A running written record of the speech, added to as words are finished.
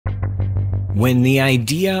When the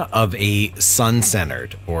idea of a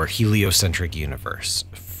sun-centered or heliocentric universe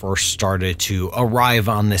first started to arrive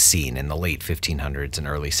on the scene in the late 1500s and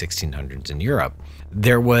early 1600s in Europe,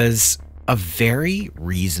 there was a very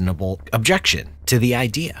reasonable objection to the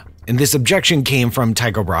idea. And this objection came from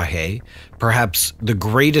Tycho Brahe, perhaps the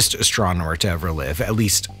greatest astronomer to ever live, at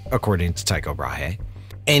least according to Tycho Brahe.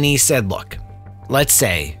 And he said, look, let's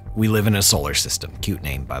say we live in a solar system, cute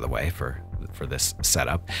name, by the way, for this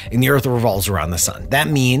setup, and the Earth revolves around the sun. That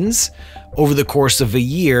means over the course of a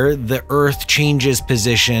year, the Earth changes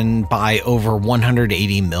position by over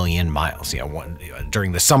 180 million miles.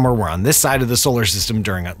 During the summer, we're on this side of the solar system.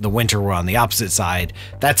 During the winter, we're on the opposite side.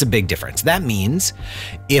 That's a big difference. That means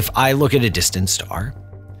if I look at a distant star,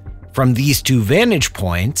 from these two vantage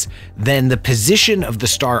points, then the position of the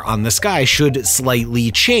star on the sky should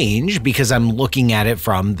slightly change because I'm looking at it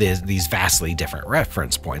from these vastly different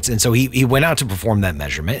reference points. And so he went out to perform that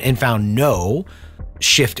measurement and found no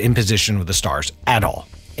shift in position of the stars at all.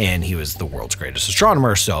 And he was the world's greatest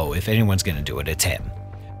astronomer, so if anyone's going to do it, it's him.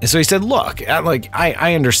 And so he said, look,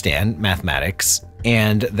 I understand mathematics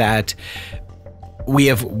and that we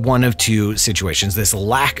have one of two situations, this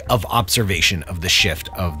lack of observation of the shift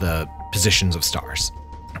of the positions of stars.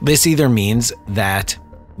 This either means that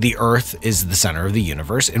the Earth is the center of the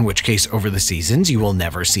universe, in which case over the seasons you will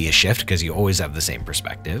never see a shift because you always have the same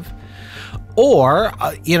perspective. Or,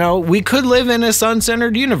 we could live in a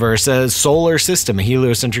sun-centered universe, a solar system, a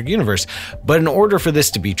heliocentric universe. But in order for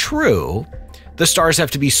this to be true, the stars have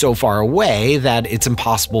to be so far away that it's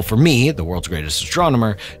impossible for me, the world's greatest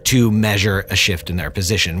astronomer, to measure a shift in their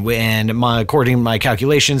position. And according to my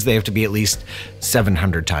calculations, they have to be at least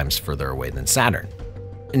 700 times further away than Saturn.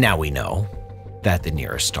 Now we know that the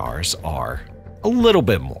nearest stars are a little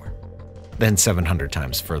bit more than 700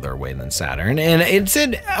 times further away than Saturn. And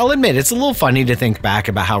I'll admit, it's a little funny to think back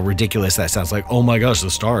about how ridiculous that sounds. Like, oh my gosh, the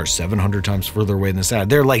star is 700 times further away than Saturn.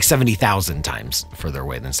 They're like 70,000 times further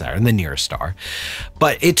away than Saturn, the nearest star.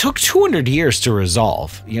 But it took 200 years to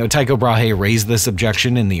resolve. Tycho Brahe raised this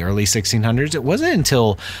objection in the early 1600s. It wasn't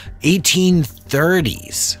until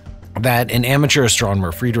 1830s that an amateur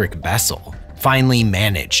astronomer, Friedrich Bessel, finally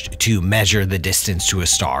managed to measure the distance to a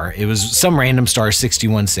star. It was some random star,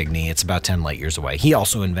 61 Cygni. It's about 10 light years away. He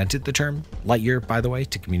also invented the term light year, by the way,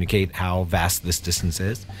 to communicate how vast this distance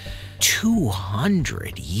is.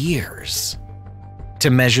 200 years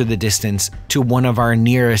to measure the distance to one of our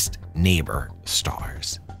nearest neighbor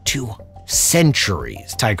stars. 2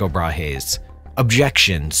 centuries, Tycho Brahe's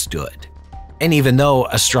objection stood. And even though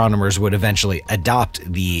astronomers would eventually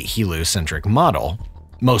adopt the heliocentric model,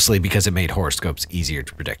 mostly because it made horoscopes easier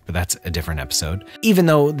to predict, but that's a different episode. Even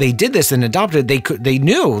though they did this and adopted it, they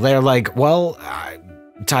knew. They're like, well,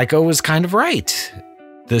 Tycho was kind of right.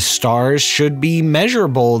 The stars should be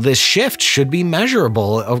measurable. This shift should be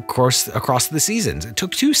measurable, of course, across the seasons. It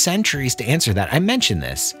took 2 centuries to answer that. I mention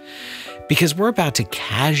this because we're about to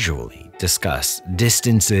casually discuss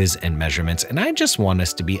distances and measurements, and I just want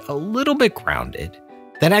us to be a little bit grounded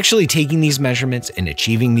that actually taking these measurements and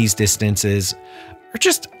achieving these distances are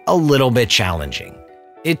just a little bit challenging.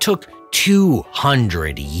 It took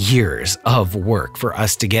 200 years of work for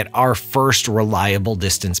us to get our first reliable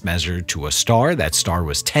distance measured to a star. That star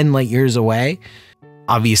was 10 light years away.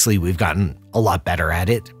 Obviously, we've gotten a lot better at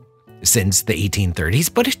it since the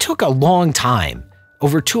 1830s, but it took a long time,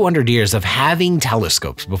 over 200 years of having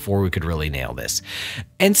telescopes before we could really nail this.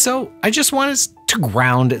 And so I just want us to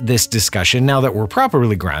ground this discussion. Now that we're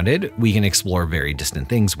properly grounded, we can explore very distant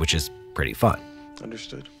things, which is pretty fun.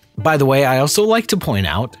 Understood. By the way, I also like to point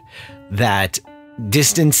out that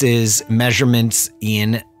distances, measurements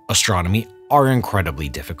in astronomy are incredibly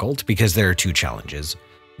difficult because there are 2 challenges.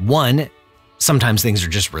 One, sometimes things are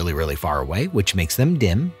just really, really far away, which makes them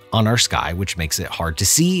dim on our sky, which makes it hard to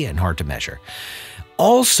see and hard to measure.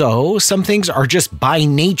 Also, some things are just by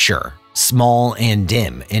nature small and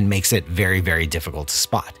dim and makes it very, very difficult to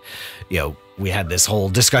spot. We had this whole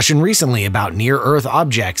discussion recently about near-Earth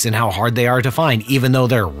objects and how hard they are to find, even though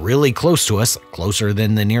they're really close to us, closer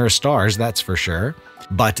than the nearest stars, that's for sure.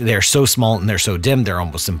 But they're so small and they're so dim, they're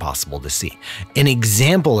almost impossible to see. An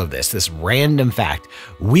example of this random fact,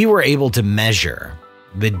 we were able to measure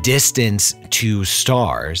the distance to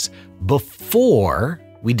stars before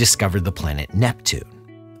we discovered the planet Neptune.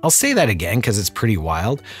 I'll say that again because it's pretty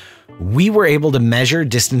wild. We were able to measure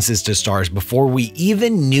distances to stars before we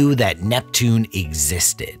even knew that Neptune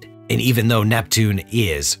existed. And even though Neptune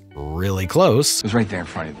is really close, It was right there in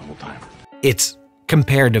front of you the whole time. it's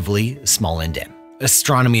comparatively small and dim.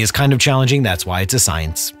 Astronomy is kind of challenging, that's why it's a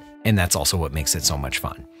science, and that's also what makes it so much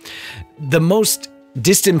fun. The most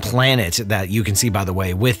distant planet that you can see, by the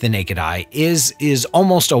way, with the naked eye is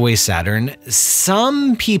almost always Saturn.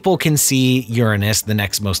 Some people can see Uranus, the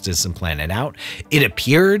next most distant planet out. It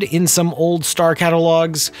appeared in some old star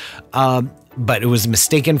catalogs, but it was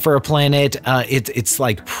mistaken for a planet. It's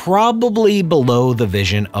like probably below the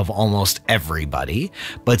vision of almost everybody,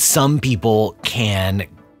 but some people can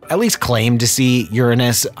at least claim to see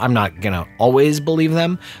Uranus. I'm not gonna always believe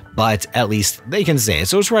them, but at least they can say it.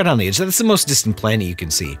 So it's right on the edge. That's the most distant planet you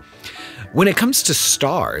can see. When it comes to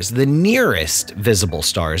stars, the nearest visible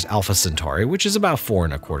star is Alpha Centauri, which is about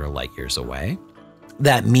 4.25 light years away.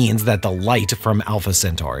 That means that the light from Alpha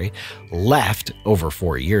Centauri left over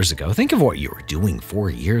 4 years ago. Think of what you were doing 4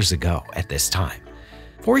 years ago at this time.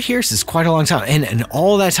 4 years is quite a long time. And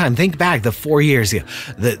all that time, think back the 4 years ago,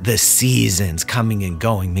 the seasons coming and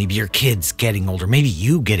going, maybe your kids getting older, maybe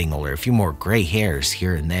you getting older, a few more gray hairs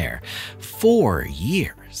here and there. 4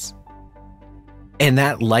 years. And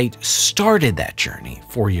that light started that journey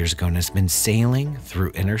 4 years ago and has been sailing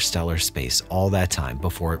through interstellar space all that time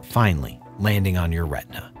before finally landing on your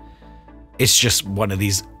retina. It's just one of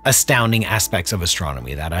these astounding aspects of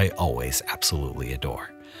astronomy that I always absolutely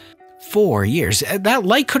adore. 4 years. That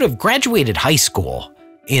light could have graduated high school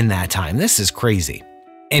in that time. This is crazy.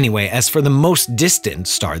 Anyway, as for the most distant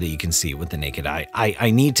star that you can see with the naked eye, I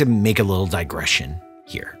need to make a little digression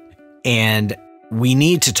here. And we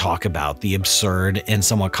need to talk about the absurd and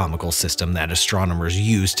somewhat comical system that astronomers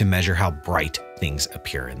use to measure how bright things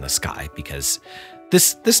appear in the sky, because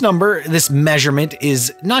this measurement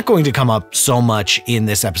is not going to come up so much in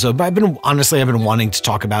this episode, but I've been wanting to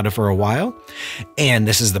talk about it for a while, and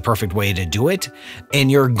this is the perfect way to do it. And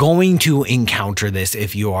you're going to encounter this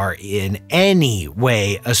if you are in any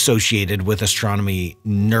way associated with astronomy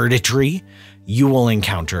nerditry. You will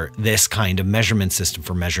encounter this kind of measurement system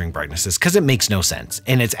for measuring brightnesses because it makes no sense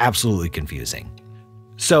and it's absolutely confusing.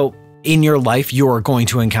 So in your life, you are going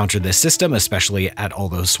to encounter this system, especially at all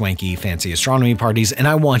those swanky, fancy astronomy parties, and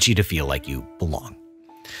I want you to feel like you belong.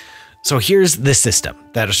 So here's the system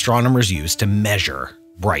that astronomers use to measure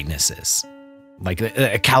brightnesses, like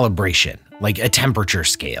a calibration, like a temperature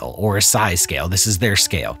scale or a size scale. This is their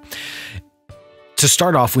scale. To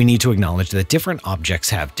start off, we need to acknowledge that different objects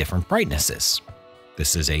have different brightnesses.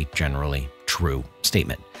 This is a generally true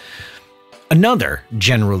statement. Another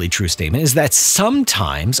generally true statement is that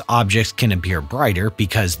sometimes objects can appear brighter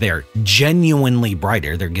because they're genuinely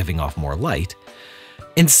brighter, they're giving off more light.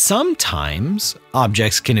 And sometimes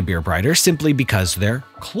objects can appear brighter simply because they're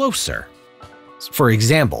closer. For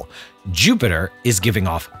example, Jupiter is giving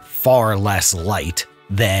off far less light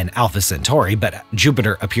than Alpha Centauri, but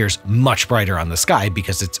Jupiter appears much brighter on the sky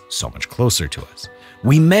because it's so much closer to us.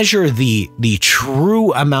 We measure the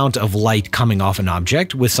true amount of light coming off an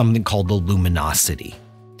object with something called the luminosity.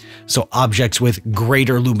 So objects with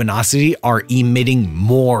greater luminosity are emitting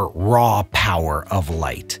more raw power of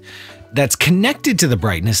light. That's connected to the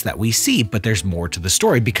brightness that we see, but there's more to the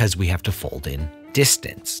story because we have to fold in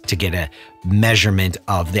distance to get a measurement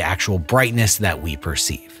of the actual brightness that we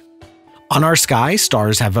perceive. On our sky,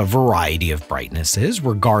 stars have a variety of brightnesses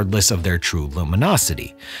regardless of their true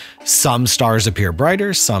luminosity. Some stars appear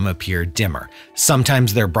brighter, some appear dimmer.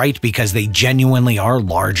 Sometimes they're bright because they genuinely are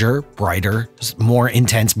larger, brighter, more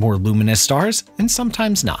intense, more luminous stars, and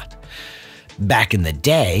sometimes not. Back in the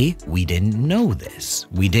day, we didn't know this.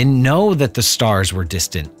 We didn't know that the stars were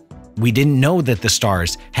distant. We didn't know that the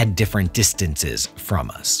stars had different distances from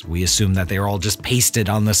us. We assumed that they were all just pasted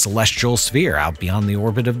on the celestial sphere out beyond the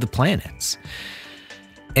orbit of the planets.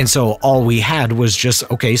 And so all we had was just,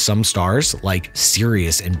 okay, some stars like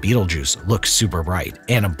Sirius and Betelgeuse look super bright,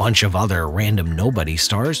 and a bunch of other random nobody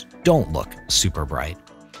stars don't look super bright.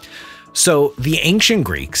 So the ancient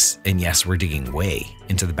Greeks, and yes, we're digging way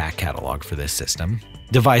into the back catalog for this system,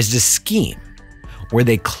 devised a scheme where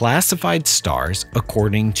they classified stars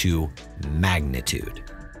according to magnitude.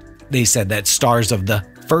 They said that stars of the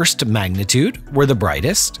first magnitude were the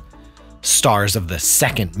brightest, stars of the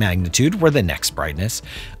second magnitude were the next brightest,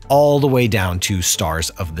 all the way down to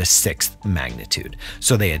stars of the sixth magnitude.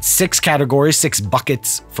 So they had 6 categories, 6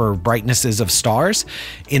 buckets for brightnesses of stars.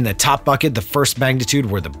 In the top bucket, the first magnitude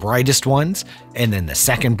were the brightest ones, and then the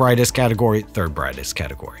second brightest category, third brightest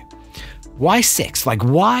category. Why 6? Like,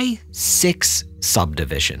 why 6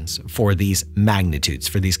 subdivisions for these magnitudes,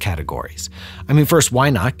 for these categories? I mean, first, why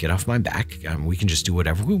not? Get off my back. We can just do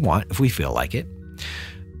whatever we want if we feel like it.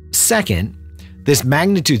 Second, this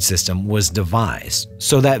magnitude system was devised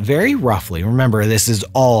so that very roughly, remember, this is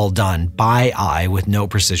all done by eye with no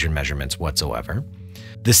precision measurements whatsoever.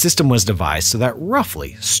 The system was devised so that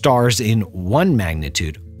roughly stars in one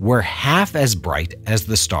magnitude were half as bright as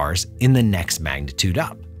the stars in the next magnitude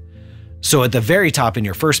up. So at the very top in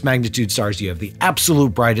your first magnitude stars, you have the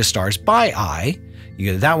absolute brightest stars by eye.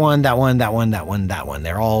 You get that one, that one, that one, that one, that one.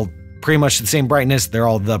 They're all pretty much the same brightness. They're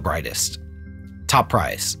all the brightest. Top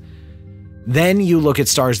prize. Then you look at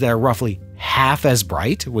stars that are roughly half as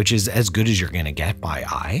bright, which is as good as you're going to get by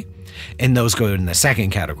eye. And those go in the second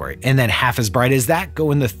category. And then half as bright as that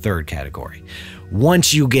go in the third category.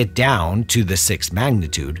 Once you get down to the sixth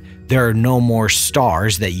magnitude, there are no more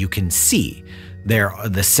stars that you can see.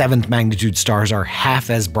 The seventh magnitude stars are half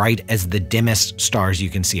as bright as the dimmest stars you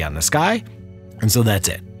can see on the sky. And so that's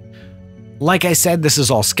it. Like I said, this is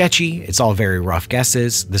all sketchy. It's all very rough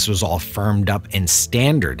guesses. This was all firmed up and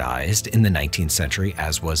standardized in the 19th century,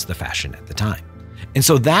 as was the fashion at the time. And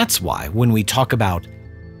so that's why when we talk about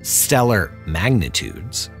stellar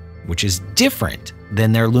magnitudes, which is different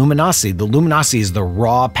than their luminosity, the luminosity is the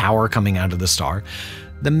raw power coming out of the star.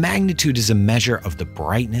 The magnitude is a measure of the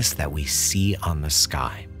brightness that we see on the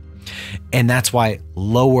sky. And that's why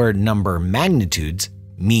lower number magnitudes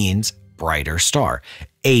means brighter star.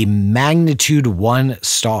 A magnitude 1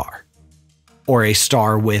 star, or a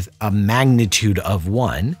star with a magnitude of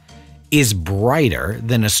 1, is brighter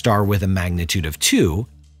than a star with a magnitude of 2,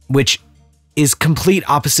 which is complete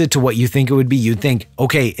opposite to what you think it would be. You'd think,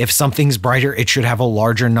 okay, if something's brighter, it should have a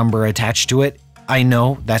larger number attached to it. I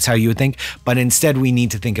know that's how you would think, but instead we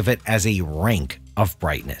need to think of it as a rank of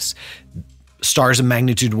brightness. Stars of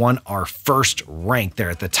magnitude 1 are first rank.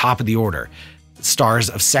 They're at the top of the order. Stars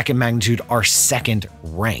of second magnitude are second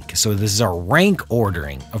rank. So this is a rank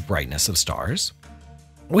ordering of brightness of stars,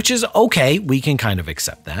 which is okay. We can kind of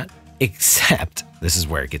accept that, except this is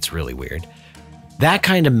where it gets really weird. That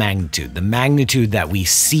kind of magnitude, the magnitude that we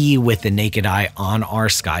see with the naked eye on our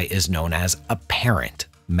sky, is known as apparent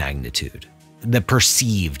magnitude, the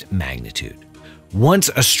perceived magnitude. Once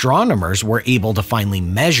astronomers were able to finally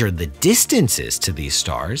measure the distances to these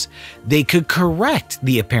stars, they could correct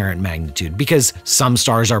the apparent magnitude, because some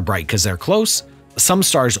stars are bright because they're close. Some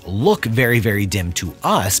stars look very, very dim to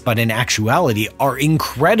us, but in actuality are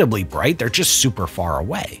incredibly bright. They're just super far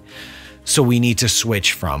away. So we need to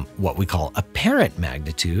switch from what we call apparent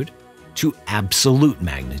magnitude to absolute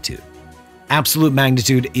magnitude. Absolute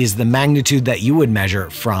magnitude is the magnitude that you would measure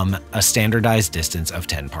from a standardized distance of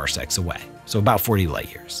 10 parsecs away. So about 40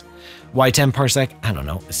 light years. Why 10 parsec? I don't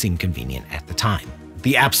know, it seemed convenient at the time.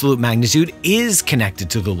 The absolute magnitude is connected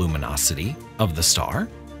to the luminosity of the star,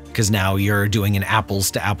 because now you're doing an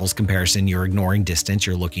apples to apples comparison. You're ignoring distance.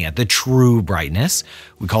 You're looking at the true brightness.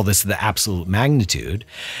 We call this the absolute magnitude.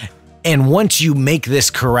 And once you make this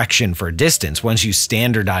correction for distance, once you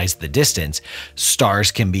standardize the distance,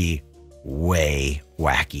 stars can be way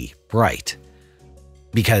wacky bright.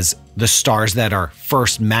 Because the stars that are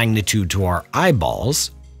first magnitude to our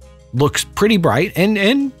eyeballs looks pretty bright, and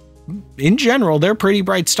in general, they're pretty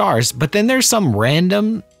bright stars. But then there's some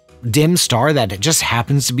random dim star that just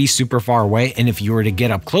happens to be super far away, and if you were to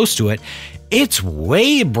get up close to it, it's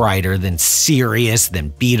way brighter than Sirius, than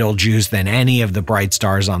Betelgeuse, than any of the bright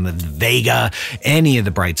stars on the Vega, any of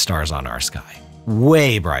the bright stars on our sky.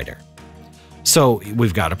 Way brighter. So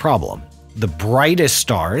we've got a problem. The brightest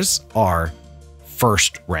stars are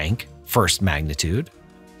first rank, first magnitude,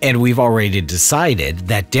 and we've already decided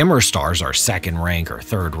that dimmer stars are second rank or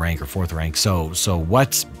third rank or fourth rank. So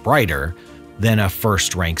what's brighter than a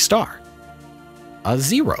first rank star? A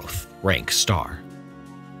 0th rank star.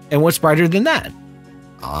 And what's brighter than that?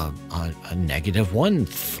 A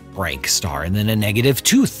 -1th rank star, and then a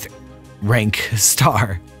 -2th rank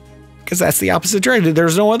star. Because that's the opposite direction.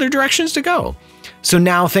 There's no other directions to go. So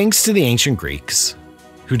now, thanks to the ancient Greeks,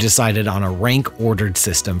 who decided on a rank-ordered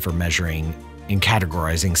system for measuring and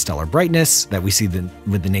categorizing stellar brightness that we see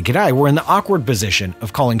with the naked eye, we're in the awkward position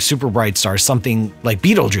of calling super bright stars. Something like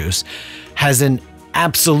Betelgeuse has an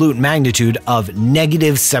absolute magnitude of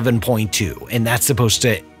 -7.2, and that's supposed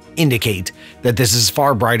to indicate that this is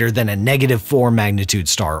far brighter than a -4 magnitude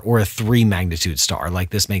star or a 3 magnitude star. Like,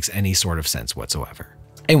 this makes any sort of sense whatsoever.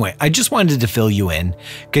 Anyway, I just wanted to fill you in,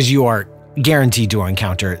 because you are guaranteed to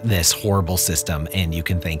encounter this horrible system, and you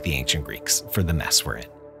can thank the ancient Greeks for the mess we're in.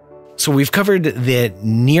 So we've covered the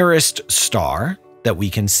nearest star that we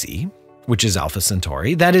can see, which is Alpha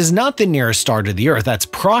Centauri. That is not the nearest star to the Earth. That's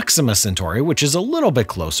Proxima Centauri, which is a little bit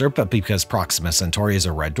closer, but because Proxima Centauri is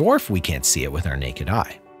a red dwarf, we can't see it with our naked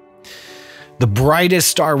eye. The brightest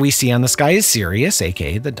star we see on the sky is Sirius,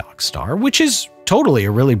 aka the Dog Star, which is totally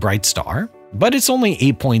a really bright star, but it's only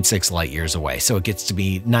 8.6 light years away, so it gets to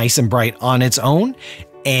be nice and bright on its own,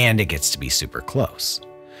 and it gets to be super close.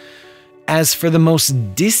 As for the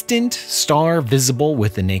most distant star visible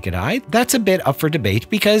with the naked eye, that's a bit up for debate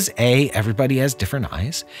because A, everybody has different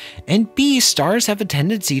eyes, and B, stars have a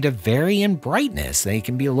tendency to vary in brightness. They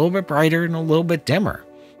can be a little bit brighter and a little bit dimmer.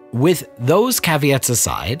 With those caveats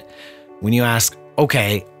aside, when you ask,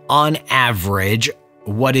 okay, on average,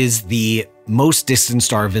 what is the most distant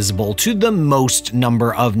star visible to the most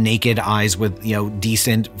number of naked eyes with,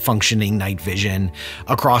 decent functioning night vision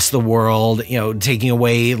across the world, taking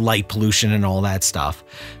away light pollution and all that stuff,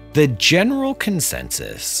 the general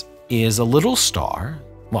consensus is a little star.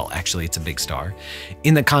 Well, actually, it's a big star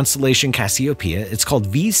in the constellation Cassiopeia. It's called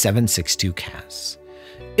V762 Cas.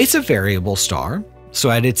 It's a variable star. So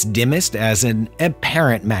at its dimmest as an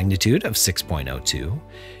apparent magnitude of 6.02,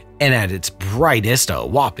 and at its brightest, a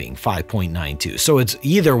whopping 5.92. So it's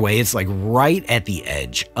either way, it's like right at the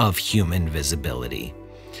edge of human visibility.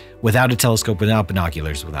 Without a telescope, without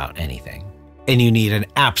binoculars, without anything. And you need an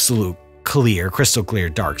absolute clear, crystal clear,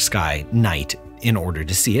 dark sky night in order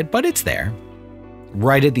to see it, but it's there,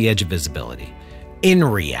 right at the edge of visibility. In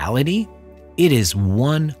reality, it is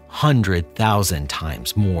 100,000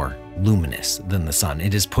 times more luminous than the sun.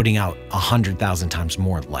 It is putting out 100,000 times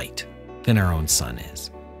more light than our own sun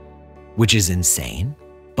is, which is insane,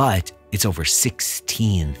 but it's over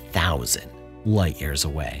 16,000 light years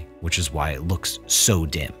away, which is why it looks so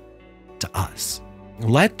dim to us.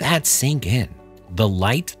 Let that sink in. The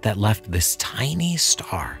light that left this tiny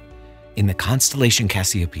star in the constellation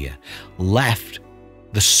Cassiopeia left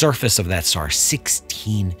the surface of that star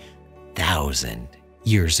 16,000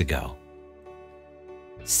 years ago.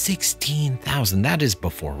 16,000. That is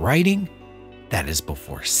before writing. That is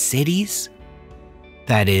before cities.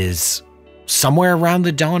 That is somewhere around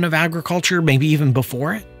the dawn of agriculture, maybe even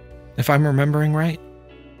before it, if I'm remembering right.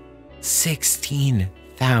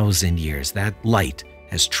 16,000 years. That light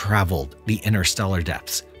has traveled the interstellar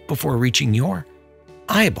depths before reaching your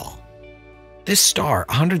eyeball. This star,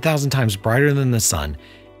 100,000 times brighter than the sun,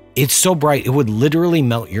 it's so bright it would literally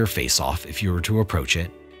melt your face off if you were to approach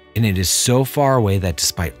it. And it is so far away that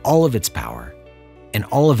despite all of its power and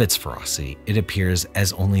all of its ferocity, it appears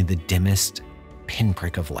as only the dimmest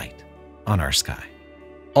pinprick of light on our sky.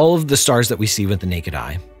 All of the stars that we see with the naked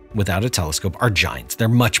eye, without a telescope, are giants. They're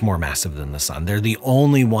much more massive than the sun. They're the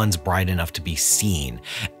only ones bright enough to be seen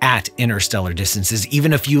at interstellar distances,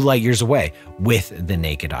 even a few light years away, with the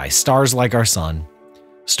naked eye. Stars like our sun,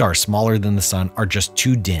 stars smaller than the sun, are just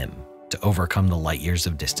too dim to overcome the light years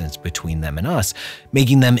of distance between them and us,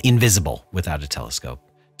 making them invisible without a telescope.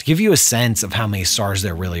 To give you a sense of how many stars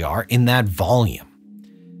there really are, in that volume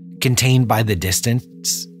contained by the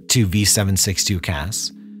distance to V762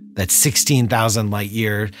 Cas, that's 16,000 light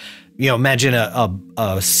year. Imagine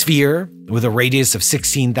a sphere with a radius of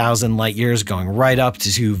 16,000 light years going right up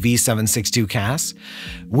to V762 Cas.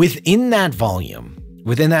 Within that volume,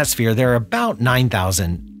 within that sphere, there are about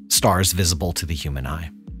 9,000 stars visible to the human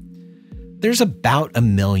eye. There's about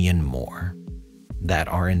 1 million more that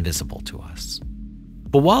are invisible to us.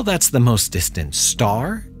 But while that's the most distant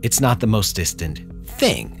star, it's not the most distant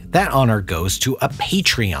thing. That honor goes to a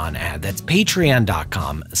Patreon ad. That's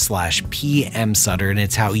patreon.com/PMSutter, and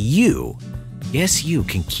it's how you, yes, you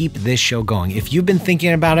can keep this show going. If you've been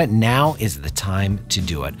thinking about it, now is the time to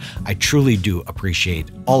do it. I truly do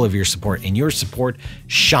appreciate all of your support, and your support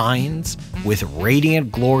shines with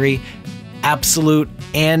radiant glory, absolute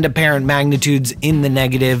and apparent magnitudes in the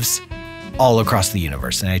negatives all across the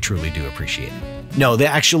universe, and I truly do appreciate it. No, the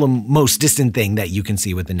actual most distant thing that you can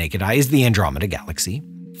see with the naked eye is the Andromeda Galaxy.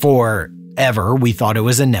 Forever, we thought it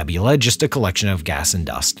was a nebula, just a collection of gas and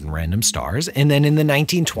dust and random stars. And then in the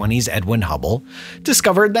 1920s, Edwin Hubble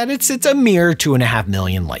discovered that it's a mere 2.5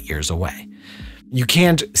 million light years away. You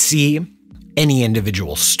can't see any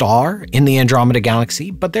individual star in the Andromeda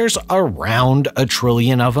Galaxy, but there's around 1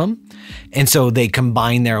 trillion of them. And so they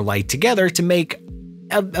combine their light together to make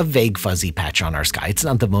a vague fuzzy patch on our sky. It's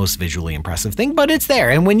not the most visually impressive thing, but it's there.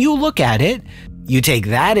 And when you look at it, you take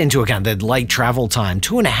that into account, the light travel time,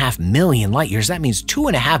 2.5 million light years. That means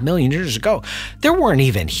 2.5 million years ago, there weren't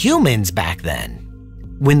even humans back then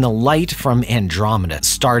when the light from Andromeda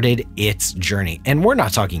started its journey. And we're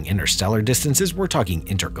not talking interstellar distances, we're talking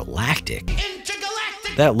intergalactic.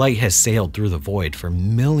 That light has sailed through the void for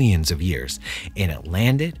millions of years, and it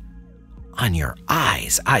landed on your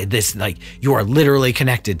eyes. You are literally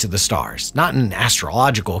connected to the stars, not in an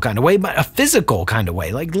astrological kind of way, but a physical kind of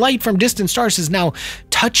way. Like light from distant stars is now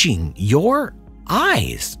touching your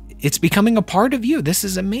eyes. It's becoming a part of you. This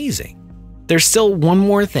is amazing. There's still one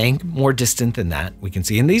more thing, more distant than that we can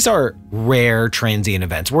see, and these are rare transient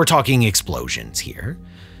events. We're talking explosions here.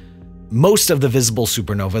 Most of the visible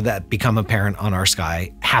supernovae that become apparent on our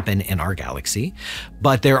sky happen in our galaxy,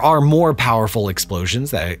 but there are more powerful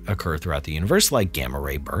explosions that occur throughout the universe, like gamma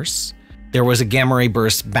ray bursts. There was a gamma ray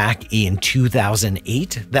burst back in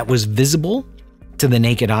 2008 that was visible to the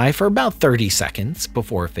naked eye for about 30 seconds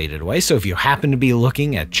before it faded away. So if you happen to be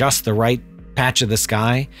looking at just the right patch of the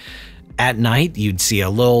sky at night, you'd see a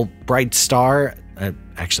little bright star.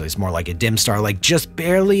 Actually, it's more like a dim star, like just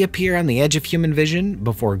barely appear on the edge of human vision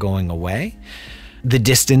before going away. The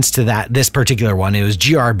distance to this particular one, it was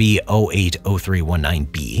GRB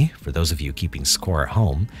 080319b, for those of you keeping score at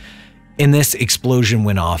home. And this explosion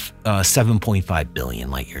went off 7.5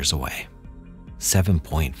 billion light years away.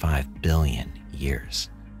 7.5 billion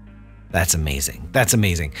years. That's amazing. That's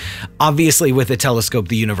amazing. Obviously, with a telescope,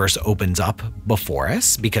 the universe opens up before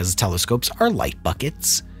us because telescopes are light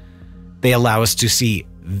buckets. They allow us to see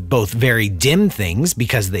both very dim things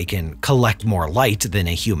because they can collect more light than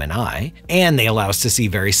a human eye, and they allow us to see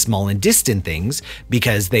very small and distant things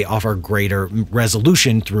because they offer greater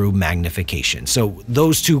resolution through magnification. So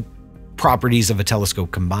those two properties of a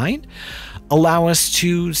telescope combined allow us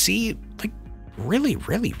to see like really,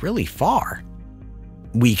 really, really far.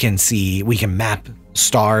 We can map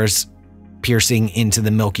stars piercing into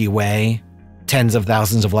the Milky Way, tens of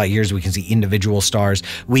thousands of light years. We can see individual stars.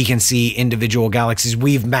 We can see individual galaxies.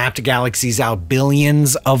 We've mapped galaxies out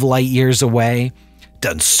billions of light years away,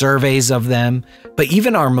 done surveys of them. But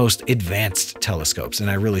even our most advanced telescopes, and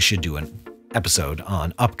I really should do an episode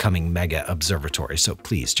on upcoming mega observatories, so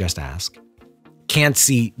please just ask, can't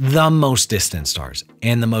see the most distant stars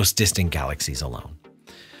and the most distant galaxies alone.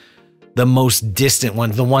 The most distant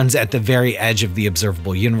ones, the ones at the very edge of the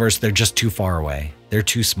observable universe, they're just too far away. They're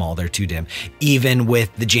too small, they're too dim. Even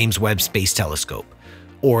with the James Webb Space Telescope,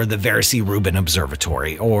 or the Vera-C-Rubin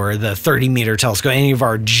Observatory, or the 30-meter telescope, any of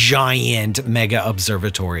our giant mega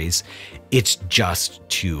observatories, it's just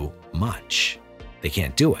too much. They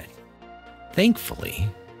can't do it. Thankfully,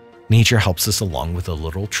 nature helps us along with a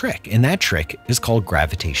little trick, and that trick is called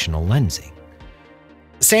gravitational lensing.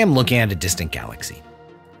 Say I'm looking at a distant galaxy,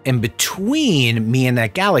 and between me and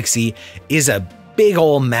that galaxy is a big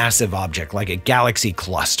old massive object, like a galaxy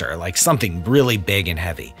cluster, like something really big and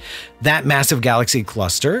heavy. That massive galaxy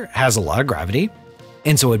cluster has a lot of gravity,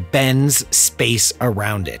 and so it bends space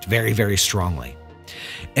around it very, very strongly.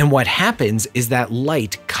 And what happens is that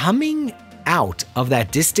light coming out of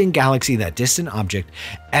that distant galaxy, that distant object,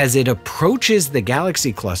 as it approaches the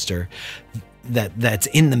galaxy cluster that's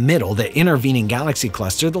in the middle, the intervening galaxy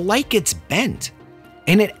cluster, the light gets bent.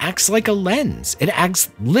 And it acts like a lens. It acts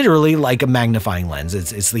literally like a magnifying lens.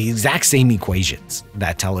 It's the exact same equations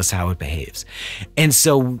that tell us how it behaves. And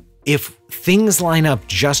so if things line up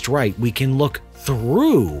just right, we can look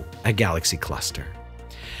through a galaxy cluster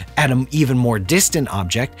at an even more distant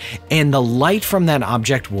object, and the light from that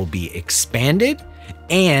object will be expanded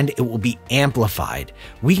and it will be amplified.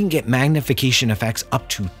 We can get magnification effects up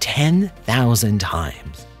to 10,000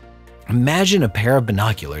 times. Imagine a pair of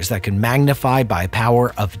binoculars that can magnify by a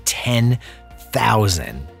power of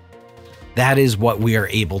 10,000. That is what we are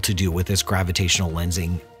able to do with this gravitational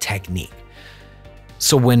lensing technique.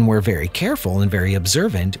 So when we're very careful and very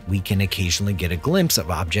observant, we can occasionally get a glimpse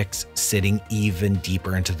of objects sitting even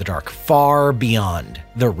deeper into the dark, far beyond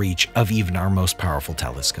the reach of even our most powerful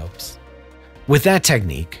telescopes. With that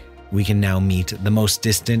technique, we can now meet the most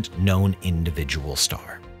distant known individual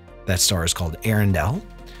star. That star is called Earendel.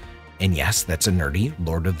 And yes, that's a nerdy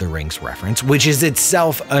Lord of the Rings reference, which is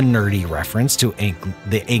itself a nerdy reference to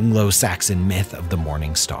the Anglo-Saxon myth of the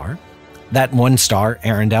morning star. That one star,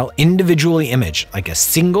 Earendel, individually imaged like a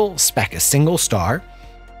single speck, a single star,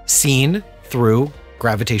 seen through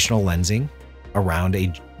gravitational lensing around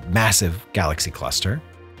a massive galaxy cluster.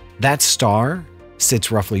 That star sits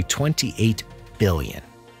roughly 28 billion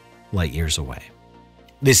light years away.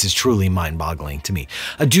 This is truly mind-boggling to me.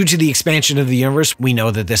 Due to the expansion of the universe, we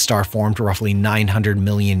know that this star formed roughly 900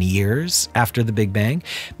 million years after the Big Bang,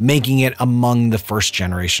 making it among the first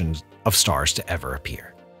generations of stars to ever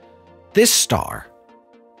appear. This star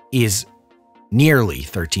is nearly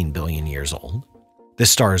 13 billion years old.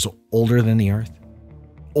 This star is older than the Earth,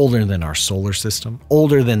 older than our solar system,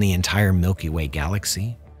 older than the entire Milky Way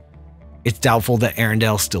galaxy. It's doubtful that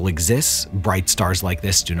Earendel still exists. Bright stars like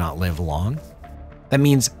this do not live long. That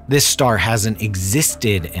means this star hasn't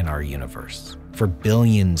existed in our universe for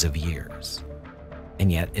billions of years, and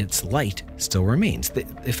yet its light still remains.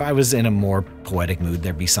 If I was in a more poetic mood,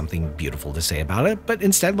 there'd be something beautiful to say about it, but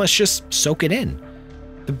instead, let's just soak it in.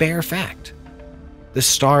 The bare fact. The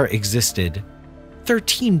star existed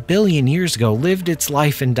 13 billion years ago, lived its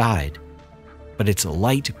life and died, but its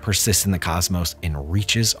light persists in the cosmos and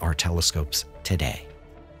reaches our telescopes today.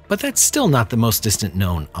 But that's still not the most distant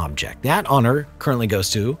known object. That honor currently goes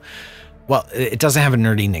to, well, it doesn't have a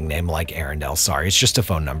nerdy nickname like Arendelle, sorry, it's just a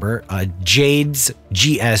phone number, Jade's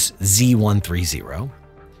GS-Z130.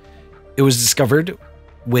 It was discovered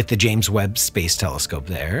with the James Webb Space Telescope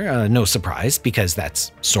there. No surprise, because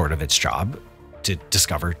that's sort of its job, to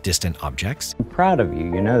discover distant objects. I'm proud of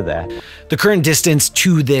you, you know that. The current distance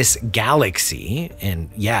to this galaxy, and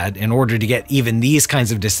yeah, in order to get even these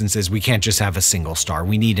kinds of distances, we can't just have a single star.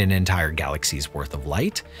 We need an entire galaxy's worth of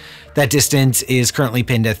light. That distance is currently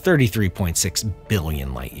pinned at 33.6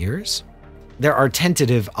 billion light years. There are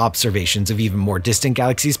tentative observations of even more distant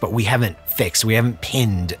galaxies, but we haven't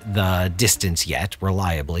pinned the distance yet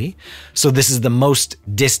reliably. So this is the most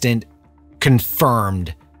distant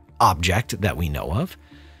confirmed object that we know of.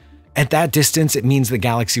 At that distance, it means the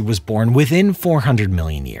galaxy was born within 400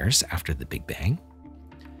 million years after the Big Bang.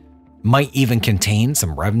 Might even contain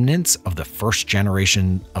some remnants of the first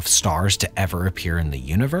generation of stars to ever appear in the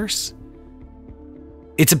universe.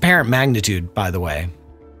 Its apparent magnitude, by the way,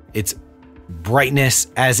 its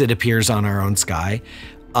brightness as it appears on our own sky.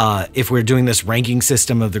 If we're doing this ranking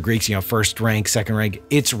system of the Greeks, first rank, second rank,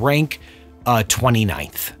 it's rank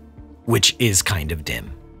 29th, which is kind of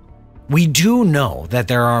dim. We do know that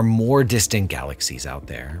there are more distant galaxies out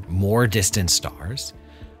there, more distant stars,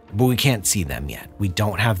 but we can't see them yet. We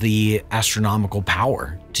don't have the astronomical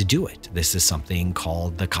power to do it. This is something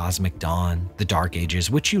called the cosmic dawn, the dark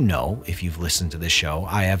ages, which if you've listened to this show,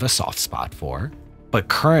 I have a soft spot for. But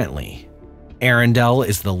currently, Arendelle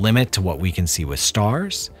is the limit to what we can see with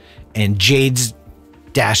stars, and Jade's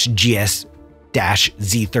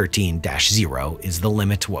GS-Z13-0 is the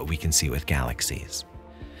limit to what we can see with galaxies.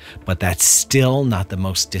 But that's still not the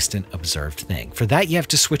most distant observed thing. For that, you have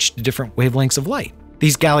to switch to different wavelengths of light.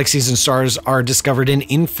 These galaxies and stars are discovered in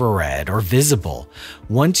infrared or visible.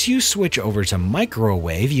 Once you switch over to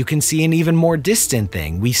microwave, you can see an even more distant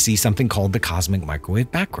thing. We see something called the cosmic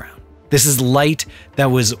microwave background. This is light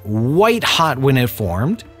that was white hot when it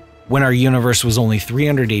formed, when our universe was only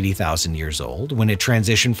 380,000 years old, when it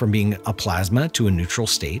transitioned from being a plasma to a neutral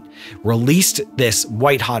state, released this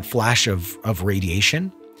white hot flash of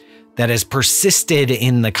radiation that has persisted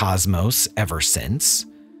in the cosmos ever since.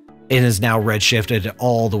 It is now redshifted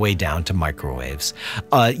all the way down to microwaves.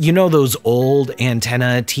 Those old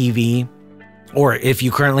antenna TV, or if you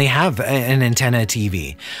currently have an antenna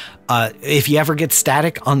TV, if you ever get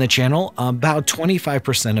static on the channel, about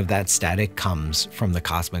 25% of that static comes from the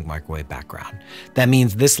cosmic microwave background. That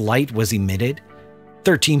means this light was emitted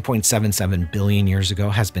 13.77 billion years ago,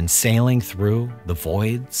 has been sailing through the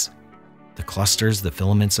voids, the clusters, the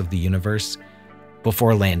filaments of the universe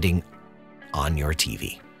before landing on your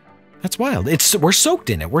TV. That's wild. We're soaked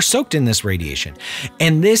in it. We're soaked in this radiation.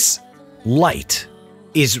 And this light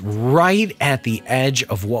is right at the edge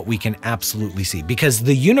of what we can absolutely see, because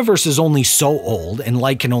the universe is only so old and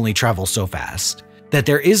light can only travel so fast that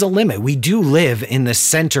there is a limit. We do live in the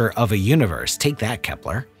center of a universe. Take that,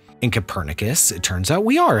 Kepler. In Copernicus, it turns out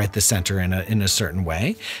we are at the center in a certain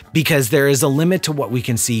way, because there is a limit to what we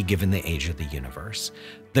can see given the age of the universe.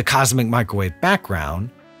 The cosmic microwave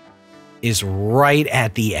background is right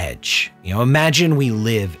at the edge. Imagine we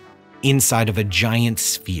live inside of a giant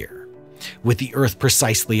sphere with the Earth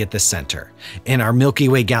precisely at the center, and our Milky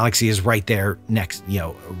Way galaxy is right there next,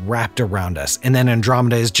 wrapped around us. And then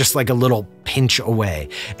Andromeda is just like a little pinch away.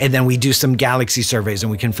 And then we do some galaxy surveys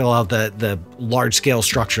and we can fill out the large scale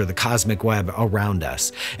structure, the cosmic web around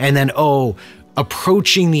us. And then,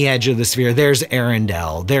 approaching the edge of the sphere, there's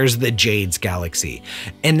Arendelle, there's the Jade's galaxy.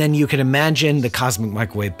 And then you can imagine the cosmic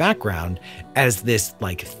microwave background as this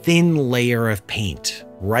thin layer of paint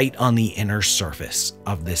right on the inner surface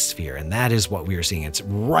of this sphere. And that is what we are seeing. It's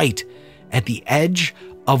right at the edge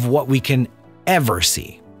of what we can ever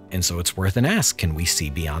see. And so it's worth an ask. Can we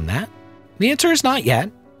see beyond that? The answer is not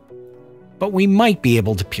yet, but we might be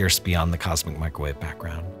able to pierce beyond the cosmic microwave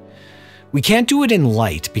background. We can't do it in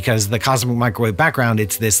light because the cosmic microwave background,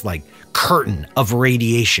 it's this curtain of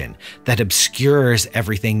radiation that obscures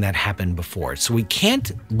everything that happened before. So we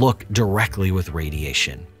can't look directly with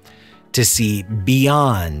radiation to see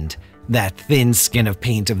beyond that thin skin of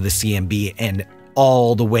paint of the CMB and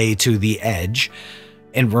all the way to the edge.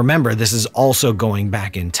 And remember, this is also going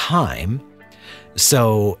back in time.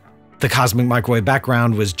 So the cosmic microwave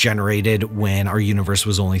background was generated when our universe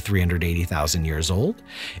was only 380,000 years old.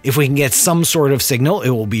 If we can get some sort of signal, it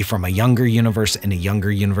will be from a younger universe and a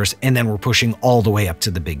younger universe, and then we're pushing all the way up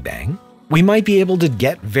to the Big Bang. We might be able to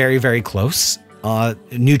get very, very close.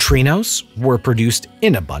 Neutrinos were produced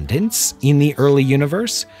in abundance in the early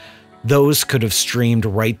universe, Those could have streamed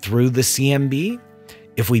right through the CMB.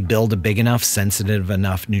 If we build a big enough, sensitive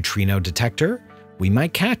enough neutrino detector, we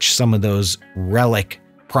might catch some of those relic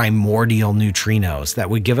primordial neutrinos that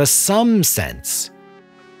would give us some sense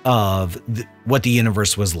of what the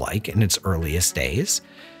universe was like in its earliest days.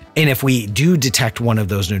 And if we do detect one of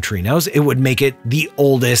those neutrinos, it would make it the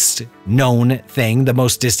oldest known thing, the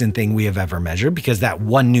most distant thing we have ever measured, because that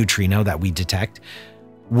one neutrino that we detect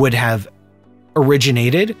would have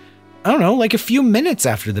originated, I don't know, like a few minutes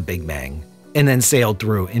after the Big Bang, and then sailed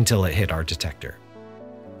through until it hit our detector.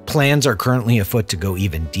 Plans are currently afoot to go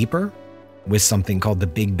even deeper with something called the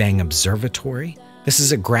Big Bang Observatory. This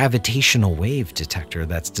is a gravitational wave detector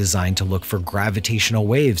that's designed to look for gravitational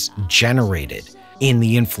waves generated in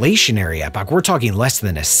the inflationary epoch. We're talking less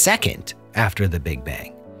than a second after the Big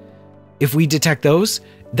Bang. If we detect those,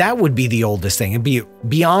 that would be the oldest thing. It'd be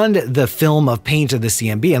beyond the film of paint of the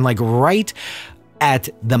CMB and like right at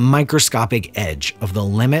the microscopic edge of the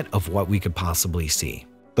limit of what we could possibly see.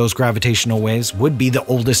 Those gravitational waves would be the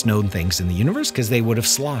oldest known things in the universe because they would have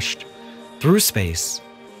sloshed through space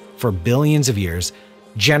for billions of years,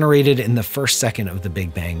 generated in the first second of the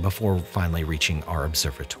Big Bang before finally reaching our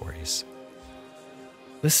observatories.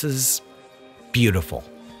 This is beautiful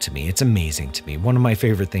to me. It's amazing to me. One of my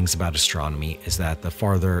favorite things about astronomy is that the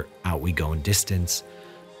farther out we go in distance,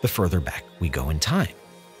 the further back we go in time.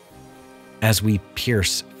 As we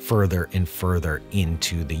pierce further and further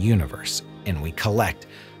into the universe and we collect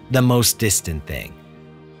the most distant thing,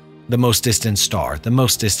 the most distant star, the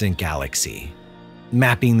most distant galaxy,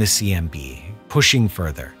 mapping the CMB, pushing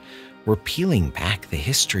further, we're peeling back the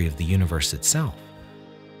history of the universe itself.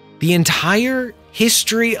 The entire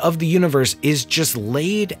history of the universe is just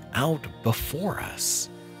laid out before us,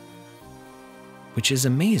 which is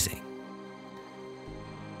amazing.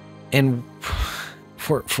 And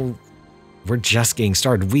we're just getting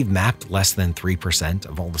started. We've mapped less than 3%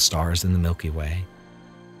 of all the stars in the Milky Way.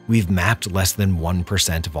 We've mapped less than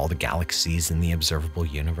 1% of all the galaxies in the observable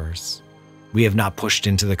universe. We have not pushed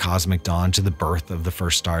into the cosmic dawn to the birth of the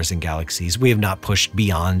first stars and galaxies. We have not pushed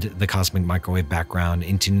beyond the cosmic microwave background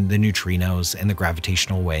into the neutrinos and the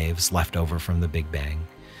gravitational waves left over from the Big Bang.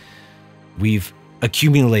 We've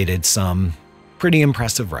accumulated some pretty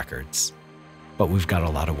impressive records, but we've got a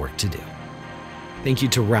lot of work to do. Thank you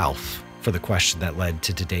to Ralph for the question that led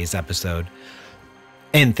to today's episode.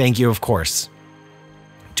 And thank you, of course,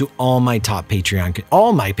 to all my Patreon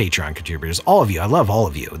contributors, all of you. I love all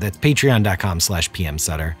of you. That's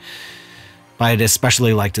patreon.com/PMSutter. I'd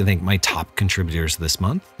especially like to thank my top contributors this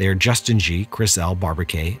month. They are Justin G, Chris L, Barbara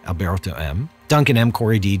K, Alberto M, Duncan M,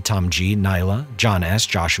 Corey D, Tom G, Nyla, John S,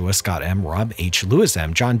 Joshua, Scott M, Rob H, Lewis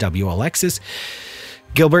M, John W, Alexis,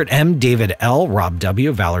 Gilbert M, David L, Rob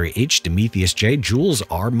W, Valerie H, Demetrius J, Jules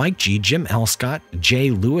R, Mike G, Jim L, Scott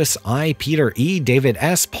J, Lewis I, Peter E, David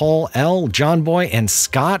S, Paul L, John Boy, and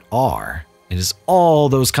Scott R. It is all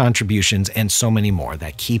those contributions and so many more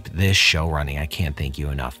that keep this show running. I can't thank you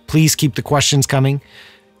enough. Please keep the questions coming.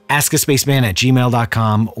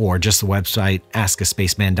 AskASpaceman@gmail.com or just the website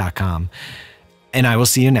AskASpaceman.com. And I will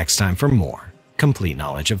see you next time for more complete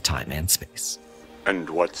knowledge of time and space. And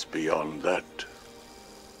what's beyond that?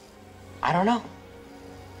 I don't know.